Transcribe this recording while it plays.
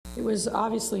It was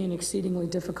obviously an exceedingly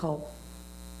difficult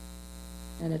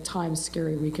and at times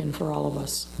scary weekend for all of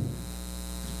us.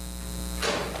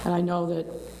 And I know that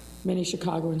many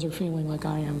Chicagoans are feeling like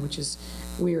I am, which is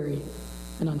weary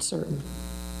and uncertain.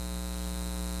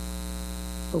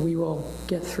 But we will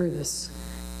get through this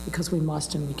because we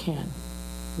must and we can.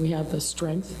 We have the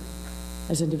strength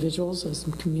as individuals, as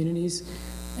communities,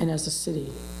 and as a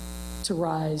city to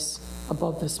rise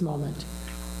above this moment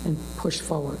and push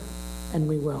forward, and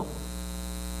we will.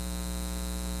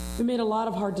 We made a lot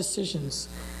of hard decisions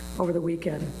over the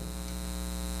weekend,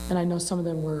 and I know some of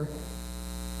them were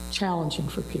challenging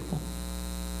for people.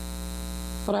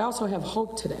 But I also have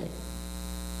hope today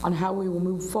on how we will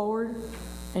move forward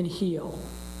and heal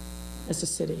as a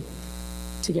city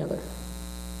together.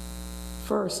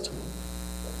 First,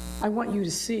 I want you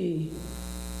to see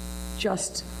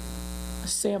just a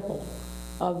sample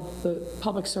of the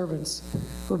public servants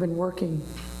who have been working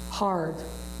hard,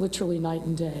 literally night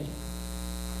and day,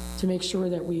 to make sure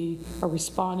that we are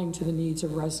responding to the needs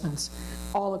of residents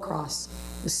all across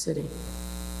the city.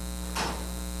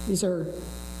 These are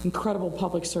incredible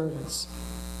public servants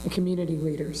and community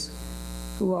leaders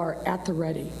who are at the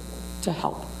ready to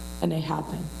help, and they have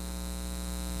been.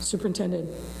 Superintendent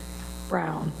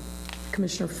Brown,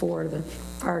 Commissioner Ford of the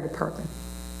Fire Department,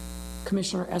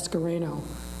 Commissioner Escareno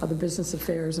of the Business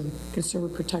Affairs and Consumer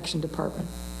Protection Department,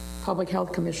 Public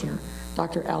Health Commissioner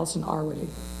Dr. Allison Arwady,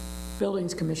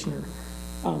 Buildings Commissioner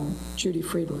Judy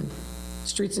Friedland,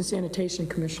 Streets and Sanitation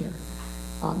Commissioner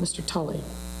Mr. Tully,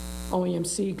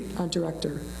 OEMC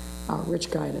Director Rich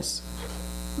Gaitis.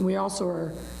 We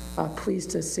also are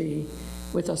pleased to see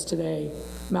with us today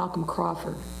Malcolm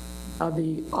Crawford of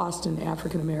the Austin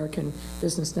African American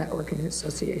Business Networking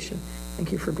Association.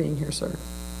 Thank you for being here, sir.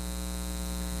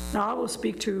 Now, I will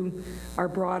speak to our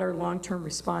broader long-term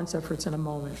response efforts in a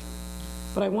moment,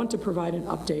 but I want to provide an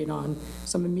update on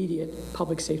some immediate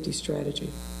public safety strategy.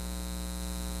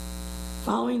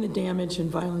 Following the damage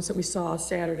and violence that we saw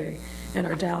Saturday in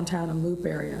our downtown and Loop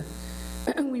area,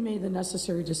 we made the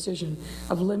necessary decision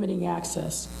of limiting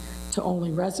access to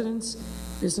only residents,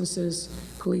 businesses,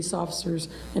 police officers,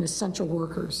 and essential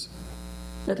workers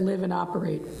that live and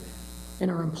operate and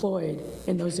are employed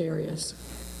in those areas.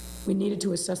 We needed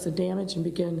to assess the damage and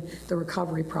begin the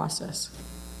recovery process.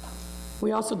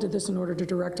 We also did this in order to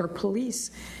direct our police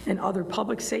and other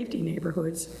public safety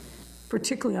neighborhoods,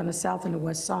 particularly on the south and the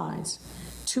west sides,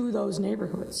 to those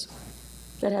neighborhoods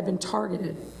that have been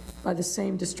targeted by the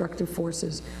same destructive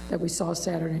forces that we saw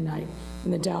Saturday night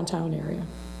in the downtown area.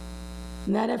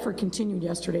 And that effort continued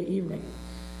yesterday evening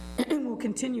and will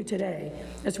continue today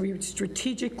as we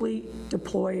strategically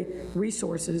deploy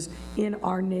resources in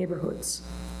our neighborhoods,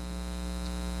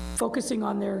 focusing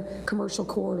on their commercial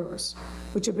corridors,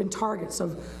 which have been targets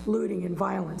of looting and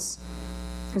violence,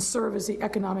 and serve as the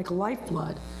economic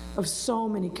lifeblood of so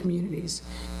many communities,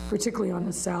 particularly on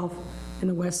the south and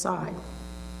the west side.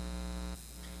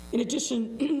 In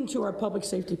addition to our public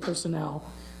safety personnel,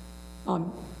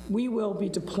 we will be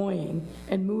deploying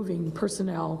and moving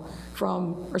personnel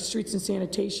from our Streets and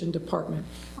Sanitation Department,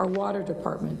 our Water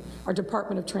Department, our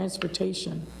Department of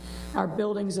Transportation, our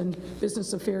Buildings and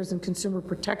Business Affairs and Consumer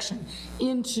Protection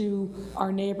into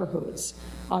our neighborhoods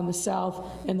on the south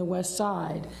and the west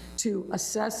side to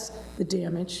assess the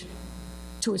damage,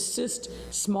 to assist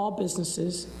small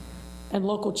businesses and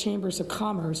local chambers of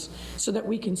commerce so that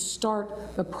we can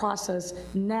start the process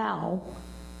now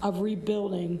of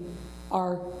rebuilding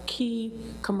our key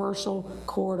commercial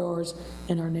corridors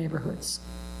in our neighborhoods.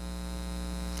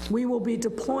 We will be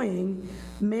deploying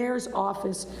mayor's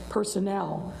office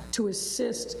personnel to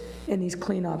assist in these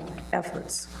cleanup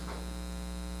efforts.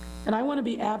 And I want to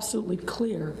be absolutely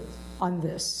clear on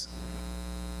this.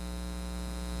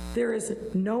 There is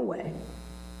no way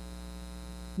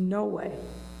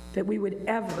that we would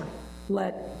ever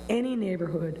let any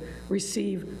neighborhood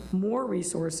receive more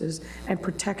resources and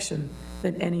protection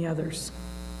than any others,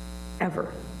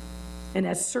 ever. And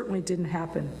that certainly didn't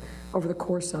happen over the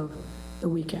course of the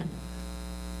weekend.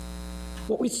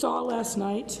 What we saw last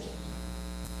night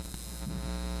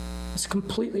is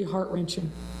completely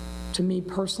heart-wrenching to me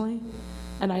personally,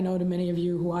 and I know to many of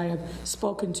you who I have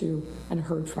spoken to and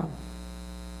heard from.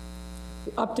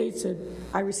 The updates that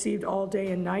I received all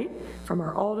day and night from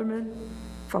our aldermen,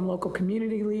 from local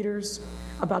community leaders,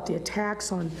 about the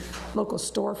attacks on local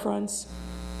storefronts,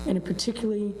 and in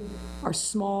particularly our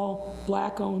small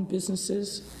Black-owned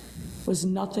businesses, was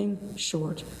nothing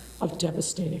short of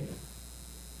devastating.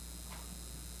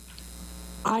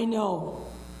 I know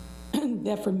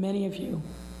that for many of you,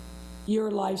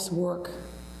 your life's work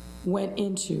went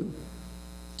into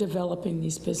developing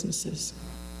these businesses.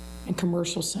 and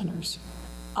commercial centers.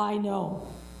 I know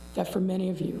that for many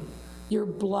of you, your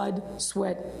blood,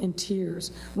 sweat, and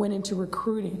tears went into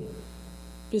recruiting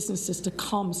businesses to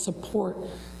come support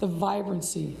the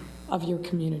vibrancy of your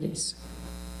communities.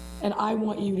 And I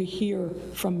want you to hear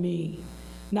from me.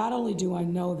 Not only do I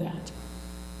know that,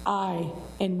 I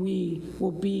and we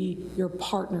will be your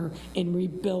partner in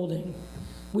rebuilding.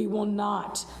 We will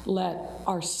not let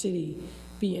our city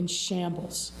be in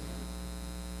shambles.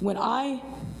 When I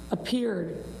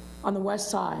appeared on the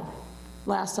West Side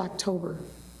last October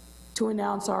to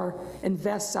announce our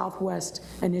Invest Southwest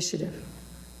initiative,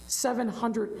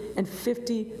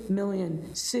 $750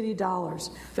 million city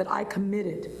dollars that I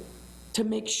committed to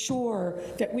make sure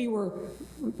that we were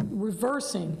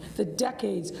reversing the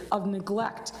decades of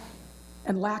neglect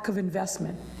and lack of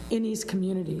investment in these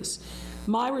communities.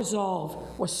 My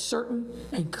resolve was certain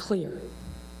and clear.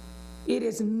 It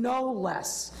is no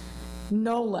less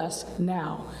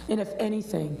now. And if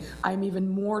anything, I'm even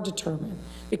more determined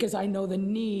because I know the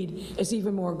need is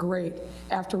even more great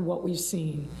after what we've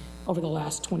seen over the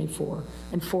last 24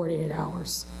 and 48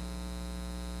 hours.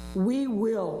 We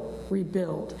will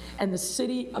rebuild, and the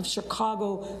city of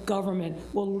Chicago government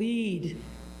will lead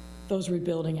those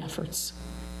rebuilding efforts.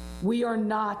 We are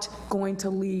not going to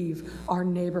leave our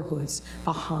neighborhoods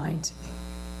behind.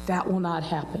 That will not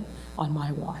happen on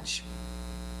my watch.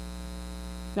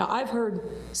 Now, I've heard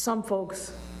some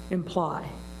folks imply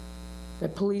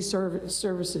that police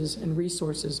services and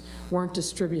resources weren't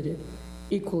distributed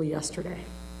equally yesterday,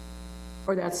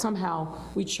 or that somehow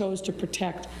we chose to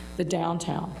protect the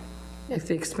downtown at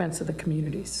the expense of the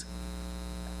communities.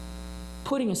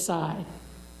 Putting aside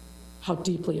how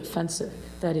deeply offensive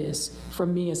that is for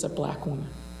me as a black woman,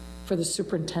 for the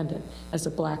superintendent as a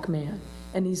black man,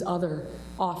 and these other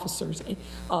officers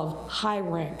of high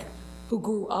rank who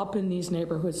grew up in these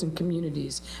neighborhoods and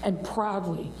communities and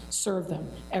proudly serve them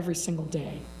every single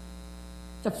day.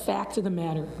 The fact of the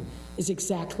matter is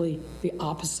exactly the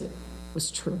opposite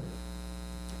was true.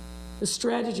 The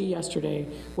strategy yesterday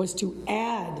was to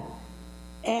add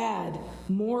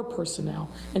more personnel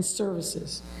and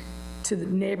services to the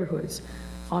neighborhoods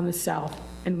on the south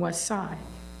and west side.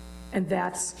 And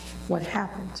that's what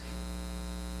happened.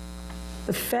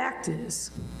 The fact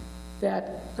is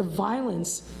that the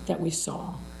violence that we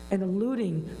saw and the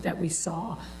looting that we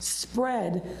saw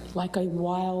spread like a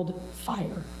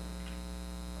wildfire.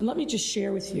 And let me just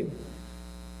share with you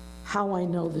how I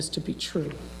know this to be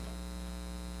true.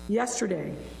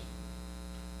 Yesterday,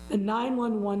 the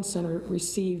 911 center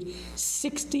received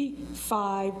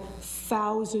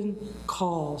 65,000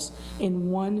 calls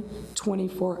in one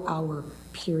 24-hour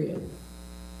period,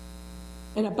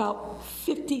 and about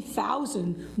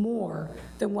 50,000 more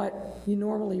than what you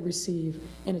normally receive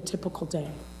in a typical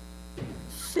day.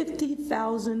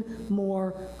 50,000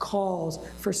 more calls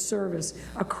for service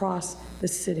across the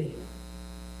city.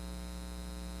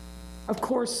 Of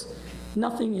course,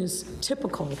 nothing is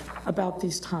typical about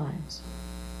these times.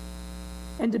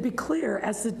 And to be clear,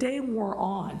 as the day wore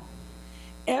on,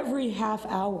 every half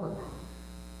hour,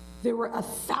 there were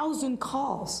 1,000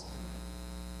 calls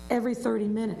every 30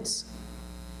 minutes.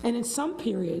 And in some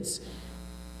periods,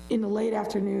 in the late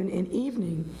afternoon and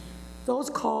evening, those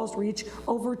calls reach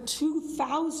over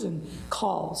 2,000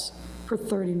 calls per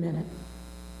 30 minutes,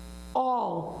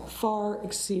 all far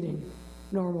exceeding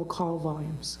normal call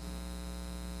volumes.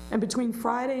 And between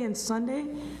Friday and Sunday,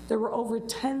 there were over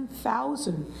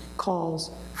 10,000 calls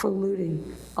for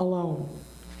looting alone.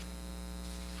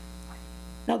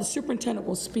 Now, the superintendent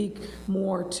will speak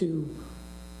more to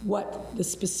what the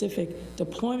specific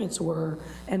deployments were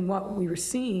and what we were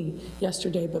seeing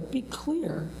yesterday, but be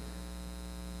clear,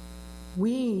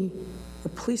 we, the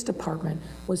police department,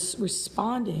 was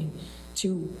responding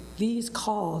to these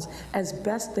calls as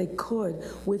best they could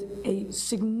with a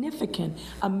significant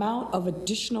amount of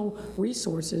additional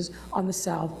resources on the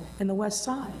south and the west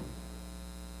side.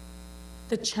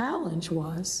 The challenge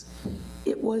was,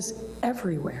 it was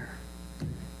everywhere.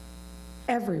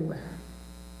 Everywhere.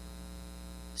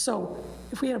 So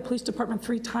if we had a police department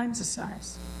 3 times the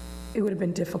size, it would have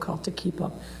been difficult to keep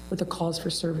up with the calls for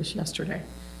service yesterday.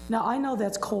 Now, I know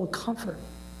that's cold comfort,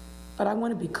 but I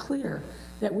want to be clear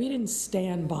that we didn't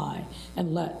stand by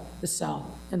and let the south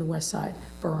and the west side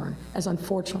burn, as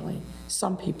unfortunately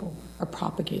some people are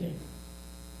propagating.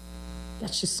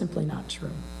 That's just simply not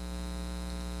true.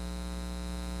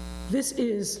 This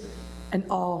is an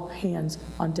all hands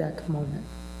on deck moment,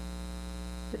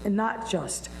 and not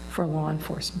just for law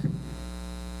enforcement,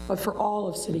 but for all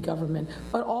of city government,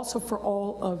 but also for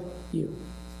all of you.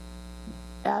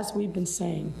 As we've been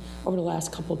saying over the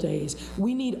last couple days,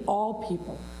 we need all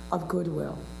people of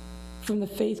goodwill from the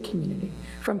faith community,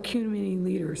 from community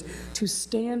leaders to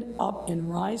stand up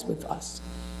and rise with us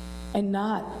and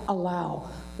not allow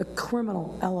the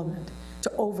criminal element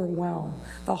to overwhelm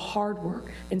the hard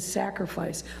work and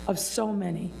sacrifice of so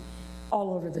many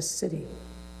all over the city.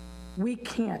 We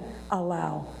can't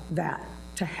allow that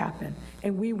to happen,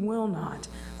 and we will not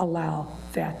allow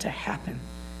that to happen.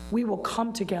 We will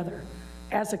come together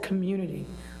as a community,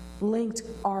 linked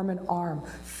arm in arm,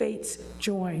 fates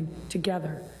joined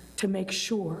together to make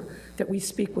sure that we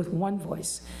speak with one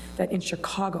voice, that in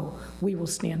Chicago, we will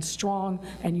stand strong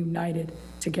and united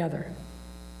together.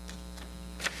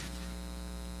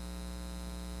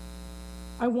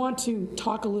 I want to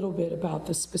talk a little bit about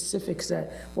the specifics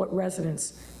that what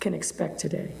residents can expect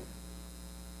today.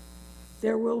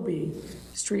 There will be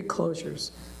street closures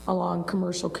along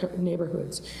commercial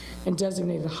neighborhoods and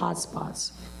designated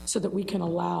hotspots so that we can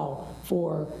allow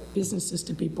for businesses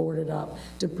to be boarded up,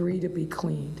 debris to be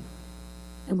cleaned.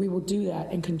 And we will do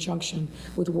that in conjunction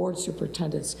with ward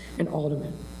superintendents and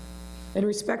aldermen. In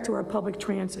respect to our public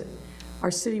transit, our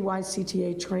citywide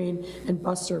CTA train and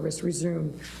bus service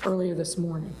resumed earlier this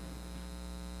morning.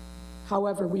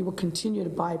 However, we will continue to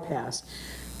bypass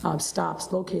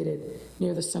stops located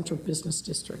near the central business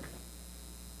district.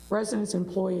 Residents and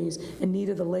employees in need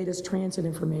of the latest transit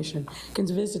information can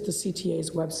visit the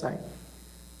CTA's website,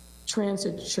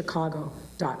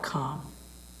 transitchicago.com.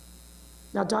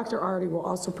 Now, Dr. Arty will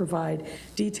also provide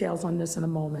details on this in a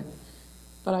moment,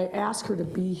 but I ask her to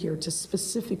be here to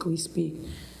specifically speak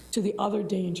to the other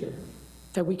danger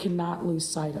that we cannot lose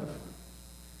sight of,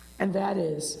 and that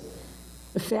is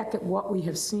the fact that what we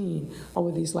have seen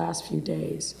over these last few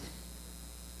days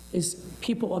is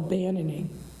people abandoning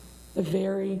the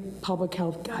very public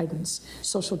health guidance,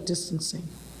 social distancing,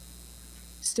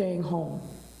 staying home,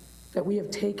 that we have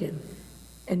taken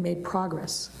and made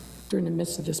progress during the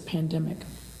midst of this pandemic.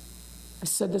 I've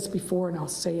said this before and I'll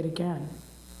say it again.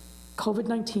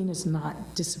 COVID-19 has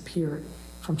not disappeared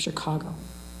from Chicago.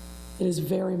 It is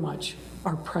very much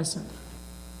our present.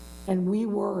 And we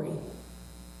worry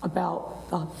about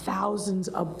the thousands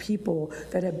of people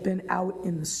that have been out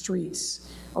in the streets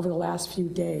over the last few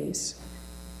days.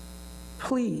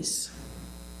 Please,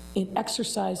 in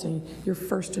exercising your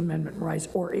First Amendment rights,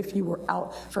 or if you were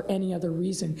out for any other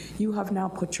reason, you have now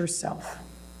put yourself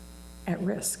at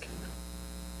risk.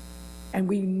 And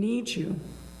we need you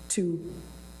to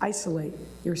isolate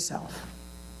yourself.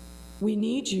 We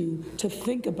need you to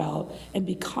think about and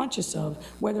be conscious of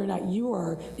whether or not you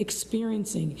are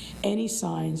experiencing any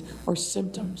signs or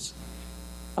symptoms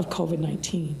of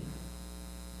COVID-19.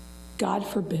 God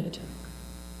forbid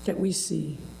that we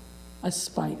see a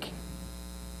spike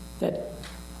that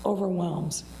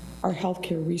overwhelms our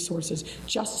healthcare resources,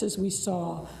 just as we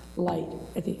saw light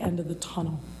at the end of the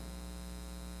tunnel.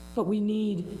 But we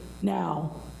need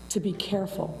now to be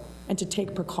careful and to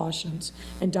take precautions,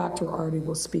 and Dr. Arty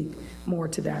will speak more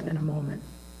to that in a moment.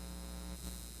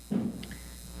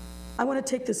 I want to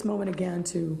take this moment again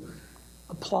to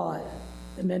applaud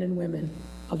the men and women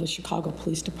of the Chicago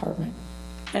Police Department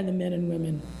and the men and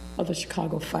women of the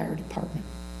Chicago Fire Department.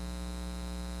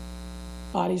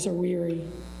 Bodies are weary,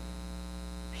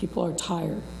 people are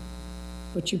tired,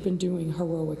 but you've been doing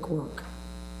heroic work.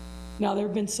 Now, there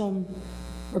have been some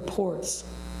reports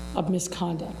of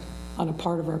misconduct on a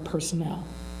part of our personnel.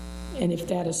 And if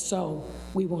that is so,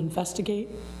 we will investigate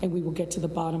and we will get to the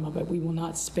bottom of it. We will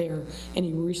not spare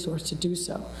any resource to do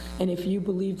so. And if you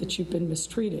believe that you've been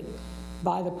mistreated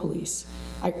by the police,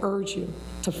 I urge you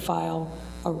to file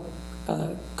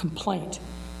a complaint.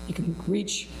 You can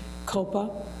reach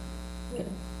COPA,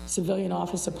 Civilian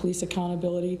Office of Police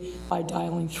Accountability, by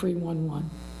dialing 311.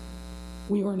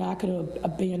 We are not going to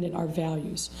abandon our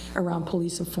values around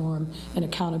police reform and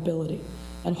accountability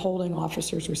and holding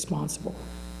officers responsible.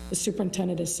 The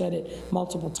superintendent has said it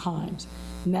multiple times.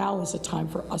 Now is the time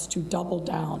for us to double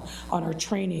down on our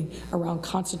training around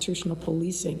constitutional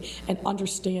policing and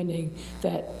understanding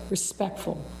that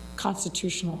respectful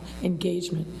constitutional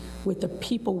engagement with the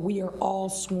people we are all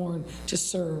sworn to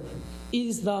serve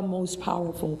is the most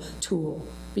powerful tool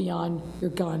beyond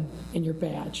your gun and your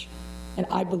badge. And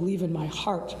I believe in my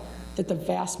heart that the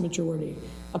vast majority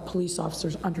of police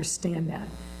officers understand that.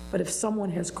 But if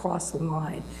someone has crossed the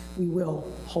line, we will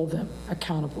hold them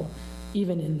accountable,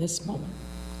 even in this moment.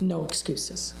 No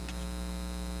excuses.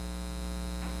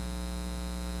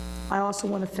 I also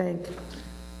want to thank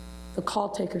the call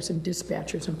takers and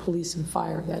dispatchers and police and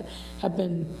fire that have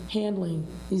been handling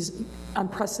these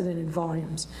unprecedented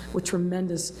volumes with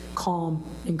tremendous calm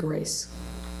and grace.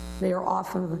 They are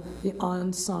often the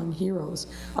unsung heroes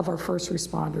of our first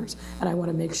responders, and I want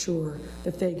to make sure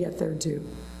that they get their due.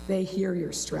 They hear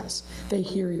your stress, they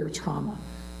hear your trauma,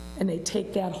 and they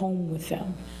take that home with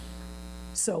them.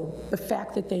 So the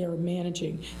fact that they are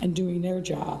managing and doing their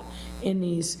job in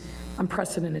these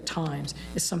unprecedented times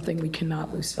is something we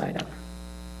cannot lose sight of.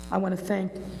 I want to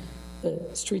thank the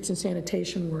streets and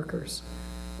sanitation workers,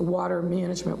 the water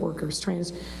management workers,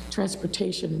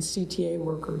 transportation and CTA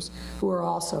workers who are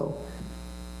also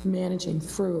managing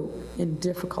through in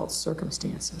difficult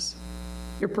circumstances.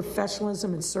 Your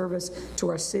professionalism and service to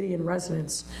our city and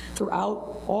residents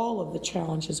throughout all of the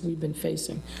challenges we've been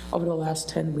facing over the last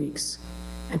 10 weeks,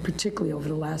 and particularly over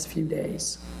the last few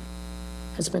days,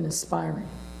 has been inspiring,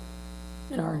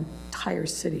 and our entire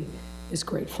city is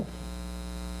grateful.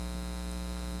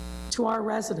 To our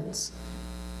residents,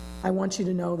 I want you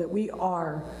to know that we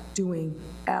are doing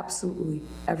absolutely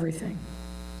everything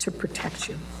to protect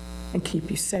you and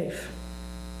keep you safe.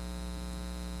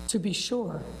 To be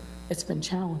sure, it's been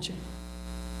challenging,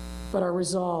 but our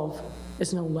resolve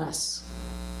is no less.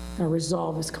 Our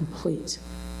resolve is complete,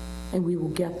 and we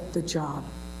will get the job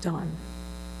done.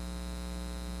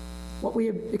 What we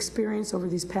have experienced over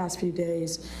these past few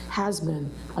days has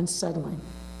been unsettling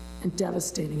and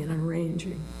devastating and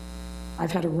unranging.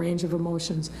 I've had a range of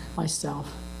emotions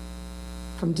myself,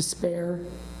 from despair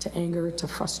to anger to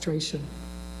frustration,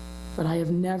 but I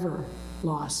have never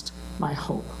lost my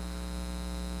hope.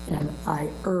 And I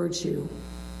urge you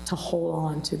to hold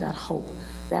on to that hope.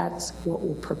 That's what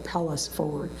will propel us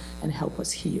forward and help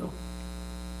us heal.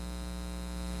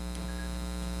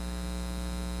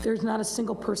 There's not a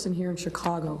single person here in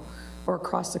Chicago or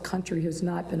across the country who's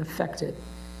not been affected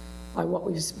by what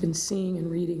we've been seeing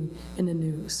and reading in the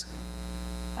news.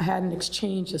 I had an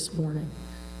exchange this morning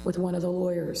with one of the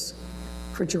lawyers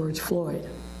for George Floyd,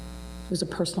 who's a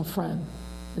personal friend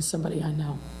and somebody I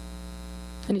know.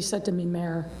 And he said to me,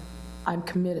 Mayor, I'm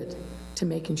committed to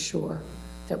making sure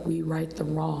that we right the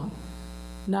wrong,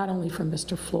 not only for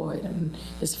Mr. Floyd and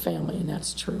his family, and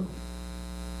that's true,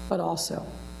 but also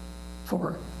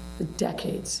for the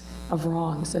decades of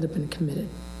wrongs that have been committed.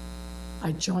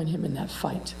 I join him in that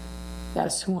fight.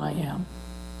 That's who I am.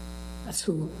 That's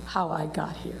how I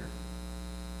got here.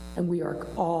 And we are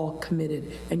all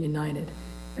committed and united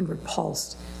and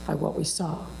repulsed by what we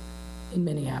saw in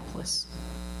Minneapolis.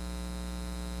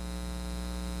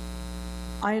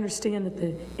 I understand that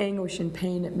the anguish and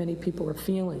pain that many people are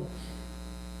feeling,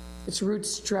 its roots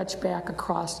stretch back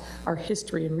across our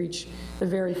history and reach the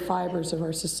very fibers of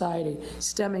our society,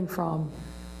 stemming from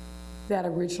that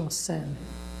original sin.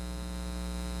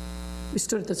 We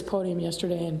stood at this podium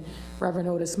yesterday, and Reverend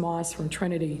Otis Moss from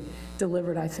Trinity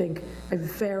delivered, I think, a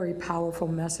very powerful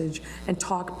message and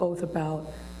talked both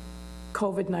about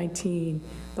COVID-19,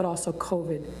 but also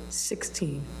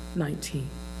COVID-16-19.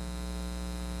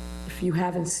 If you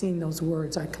haven't seen those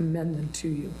words, I commend them to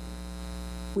you.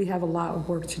 We have a lot of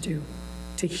work to do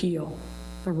to heal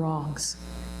the wrongs,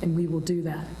 and we will do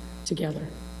that together.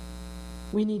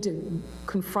 We need to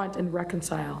confront and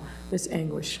reconcile this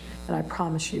anguish, and I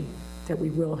promise you that we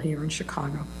will here in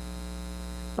Chicago.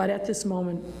 But at this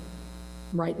moment,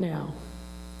 right now,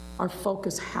 our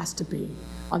focus has to be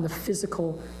on the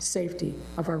physical safety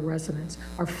of our residents,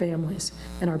 our families,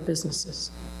 and our businesses.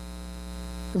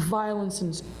 The violence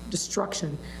and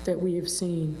destruction that we have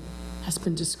seen has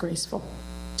been disgraceful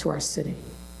to our city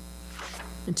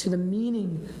and to the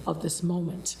meaning of this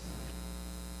moment.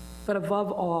 But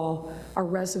above all, our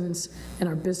residents and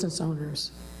our business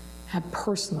owners have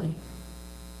personally,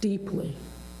 deeply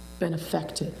been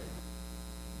affected.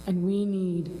 And we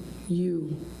need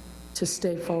you to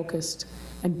stay focused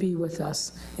and be with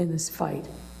us in this fight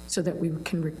so that we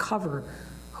can recover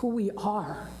who we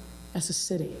are as a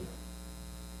city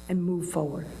and move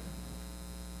forward.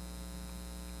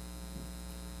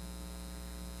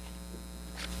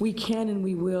 We can and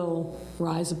we will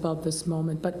rise above this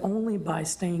moment, but only by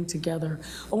staying together,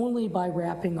 only by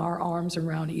wrapping our arms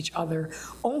around each other,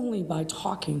 only by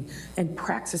talking and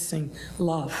practicing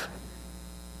love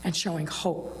and showing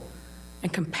hope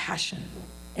and compassion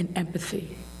and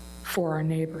empathy for our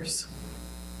neighbors.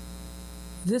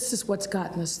 This is what's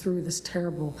gotten us through this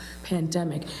terrible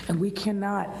pandemic, and we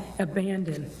cannot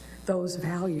abandon those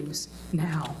values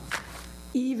now,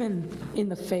 even in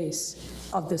the face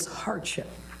of this hardship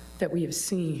that we have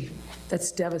seen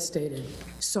that's devastated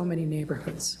so many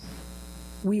neighborhoods.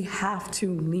 We have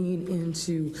to lean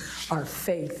into our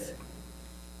faith.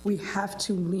 We have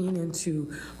to lean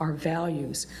into our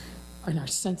values and our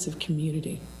sense of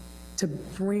community to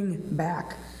bring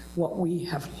back what we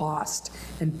have lost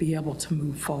and be able to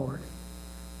move forward.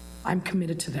 I'm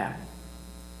committed to that,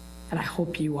 and I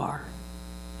hope you are,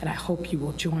 and I hope you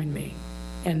will join me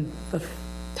and the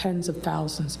tens of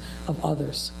thousands of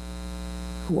others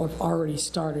who have already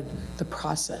started the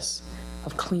process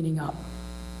of cleaning up,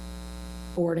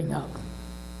 boarding up,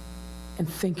 and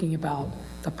thinking about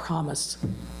the promise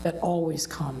that always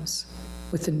comes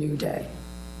with a new day.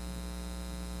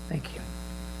 Thank you.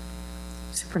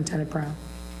 Superintendent Brown.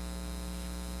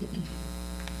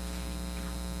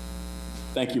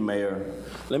 Thank you, Mayor.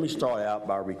 Let me start out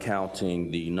by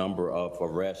recounting the number of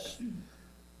arrests,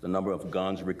 the number of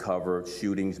guns recovered,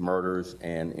 shootings, murders,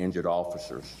 and injured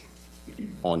officers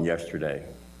on yesterday.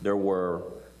 There were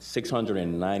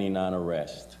 699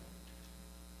 arrests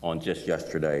on just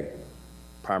yesterday,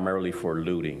 primarily for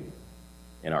looting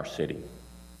in our city.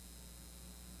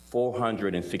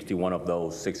 461 of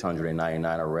those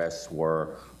 699 arrests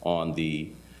were on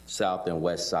the south and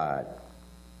west side.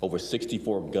 Over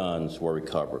 64 guns were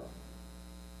recovered.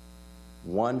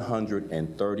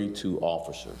 132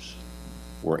 officers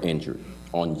were injured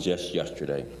on just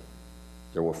yesterday.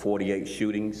 There were 48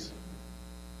 shootings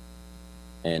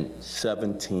and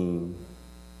 17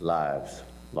 lives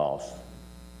lost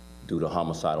due to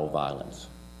homicidal violence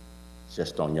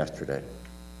just on yesterday.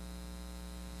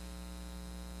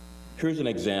 Here's an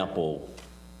example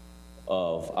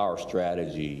of our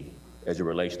strategy as it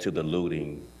relates to the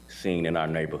looting seen in our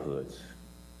neighborhoods.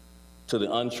 To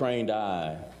the untrained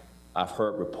eye, I've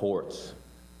heard reports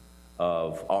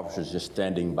of officers just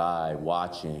standing by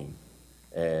watching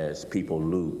as people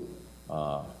loot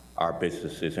our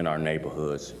businesses in our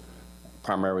neighborhoods,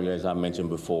 primarily, as I mentioned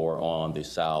before, on the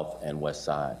south and west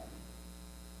side.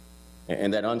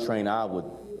 And that untrained eye would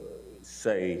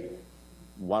say,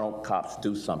 why don't cops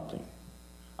do something?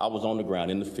 I was on the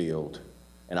ground in the field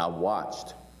and I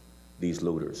watched these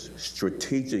looters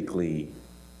strategically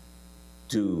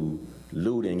do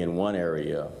looting in one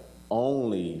area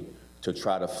only to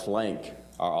try to flank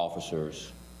our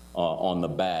officers on the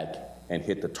back and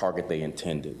hit the target they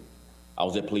intended. I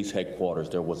was at police headquarters.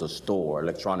 There was a store,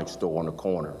 electronics store on the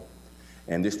corner,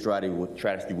 and this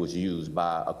strategy was used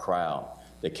by a crowd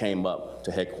that came up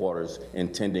to headquarters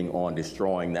intending on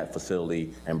destroying that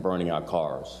facility and burning our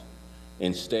cars.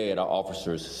 Instead, our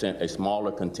officers sent a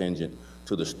smaller contingent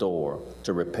to the store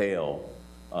to repel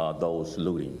those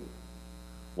looting,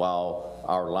 while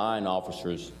our line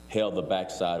officers held the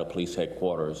backside of police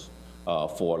headquarters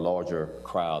for a larger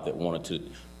crowd that wanted to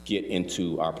get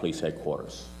into our police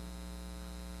headquarters.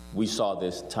 We saw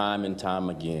this time and time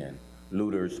again.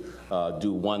 Looters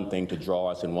do one thing to draw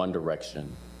us in one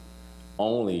direction,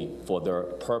 only for their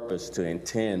purpose to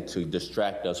intend to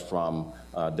distract us from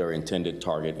their intended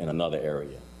target in another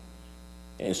area.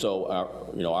 And so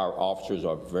our officers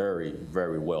are very,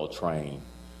 very well trained.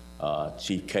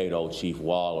 Chief Cato, Chief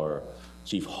Waller,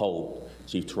 Chief Hope,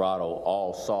 Chief Tirado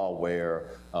all saw where,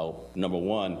 number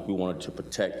one, we wanted to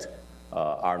protect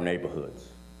our neighborhoods.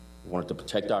 We wanted to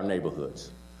protect our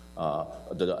neighborhoods.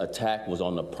 The attack was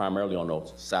primarily on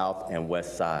the south and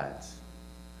west sides,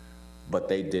 but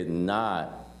they did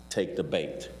not take the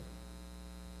bait.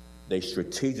 They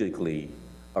strategically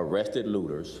arrested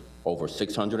looters, over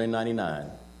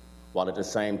 699, while at the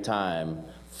same time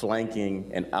flanking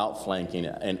and outflanking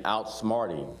and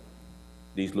outsmarting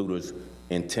these looters'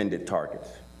 intended targets.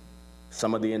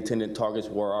 Some of the intended targets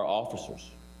were our officers.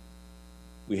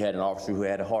 We had an officer who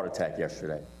had a heart attack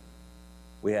yesterday.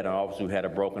 We had an officer who had a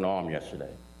broken arm yesterday.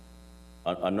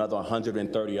 Another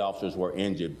 130 officers were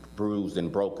injured, bruised,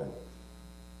 and broken.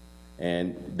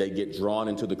 And they get drawn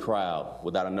into the crowd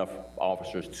without enough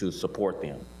officers to support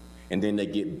them. And then they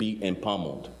get beat and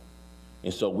pummeled.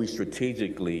 And so we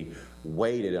strategically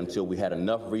waited until we had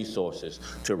enough resources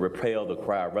to repel the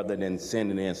crowd rather than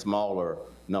sending in smaller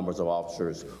numbers of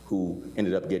officers who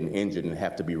ended up getting injured and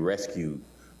have to be rescued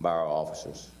by our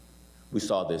officers. We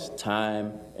saw this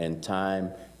time and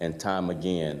time and time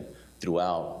again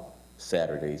throughout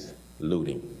Saturday's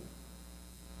looting.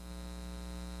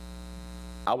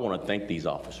 I want to thank these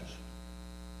officers.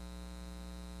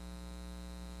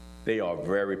 They are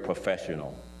very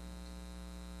professional.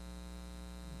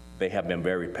 They have been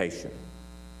very patient.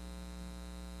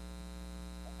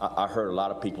 I heard a lot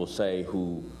of people say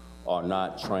who are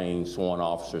not trained sworn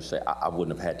officers say, I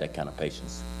wouldn't have had that kind of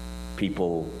patience.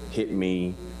 People hit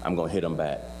me, I'm gonna hit them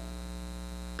back.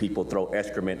 People throw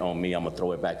excrement on me, I'm gonna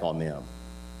throw it back on them.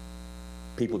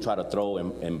 People try to throw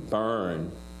and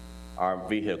burn our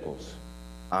vehicles,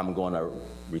 I'm gonna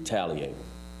retaliate.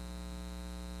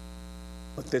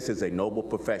 But this is a noble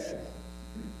profession.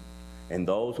 And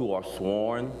those who are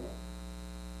sworn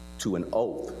to an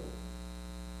oath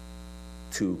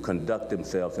to conduct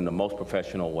themselves in the most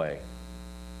professional way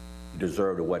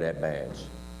deserve to wear that badge.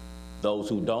 Those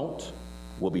who don't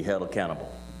will be held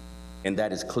accountable. And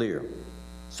that is clear.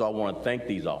 So I want to thank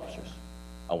these officers.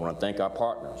 I want to thank our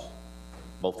partners,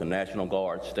 both the National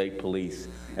Guard, state police,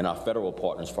 and our federal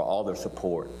partners for all their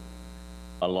support,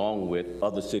 along with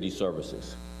other city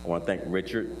services. I want to thank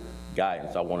Richard,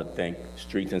 Guidance. I want to thank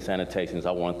Streets and Sanitations.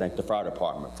 I want to thank the fire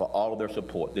department for all of their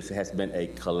support. This has been a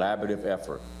collaborative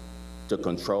effort to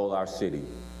control our city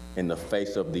in the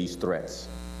face of these threats.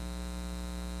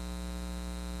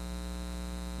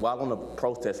 While on the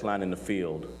protest line in the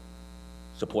field,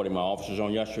 supporting my officers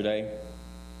on yesterday,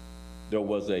 there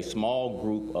was a small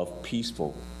group of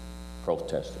peaceful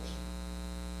protesters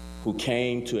who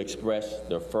came to express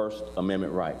their First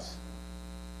Amendment rights.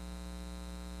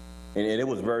 And it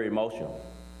was very emotional.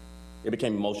 It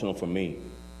became emotional for me.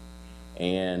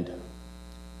 And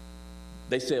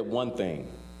they said one thing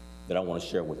that I want to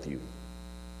share with you.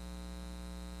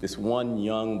 This one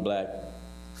young black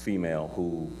female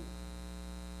who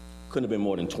couldn't have been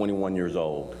more than 21 years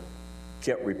old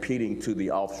kept repeating to the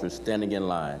officers standing in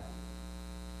line,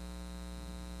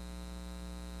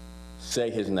 "Say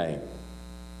his name."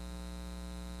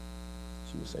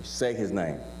 She would say his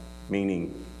name,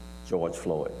 meaning George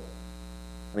Floyd.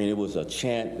 I mean, it was a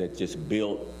chant that just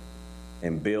built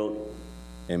and built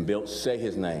and built, say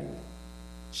his name.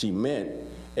 She meant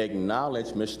acknowledge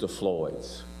Mr.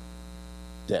 Floyd's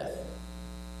death,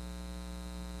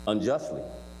 unjustly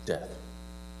death,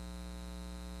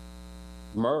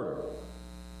 murder,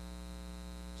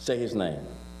 say his name.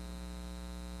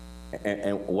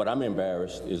 And what I'm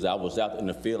embarrassed is I was out in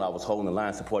the field, I was holding the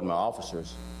line supporting my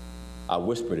officers. I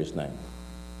whispered his name.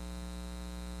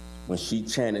 When she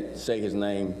chanted, say his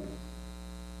name,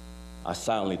 I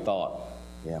silently thought,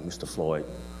 yeah, Mr. Floyd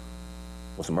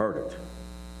was murdered.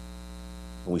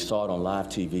 And we saw it on live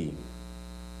TV.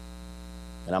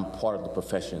 And I'm part of the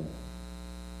profession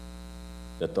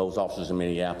that those officers in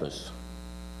Minneapolis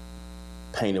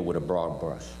painted with a broad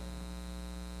brush.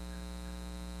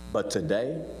 But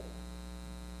today,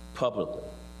 publicly,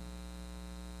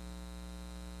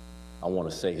 I want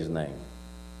to say his name.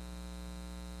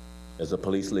 As a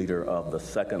police leader of the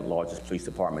second largest police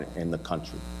department in the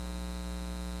country,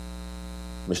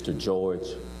 Mr. George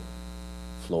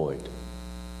Floyd,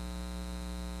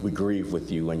 we grieve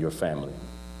with you and your family.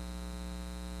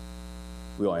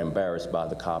 We are embarrassed by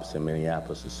the cops in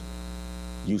Minneapolis'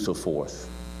 use of force,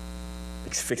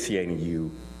 asphyxiating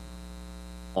you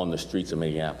on the streets of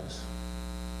Minneapolis.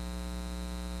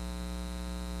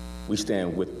 We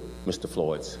stand with Mr.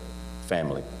 Floyd's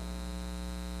family.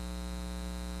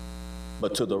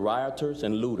 But to the rioters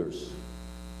and looters,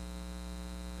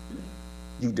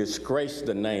 you disgrace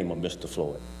the name of Mr.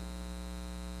 Floyd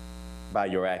by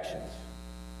your actions.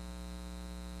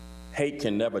 Hate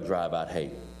can never drive out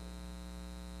hate.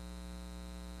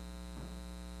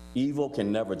 Evil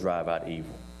can never drive out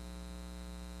evil.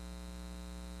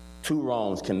 Two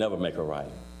wrongs can never make a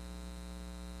right.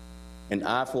 An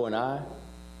eye for an eye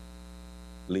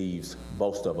leaves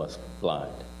both of us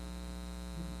blind.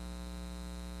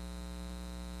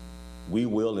 We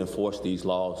will enforce these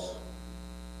laws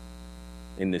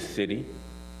in this city.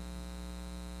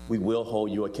 We will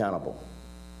hold you accountable.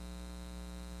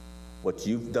 What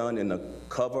you've done in the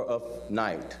cover of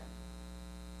night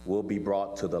will be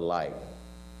brought to the light,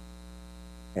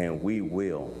 and we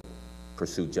will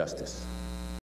pursue justice.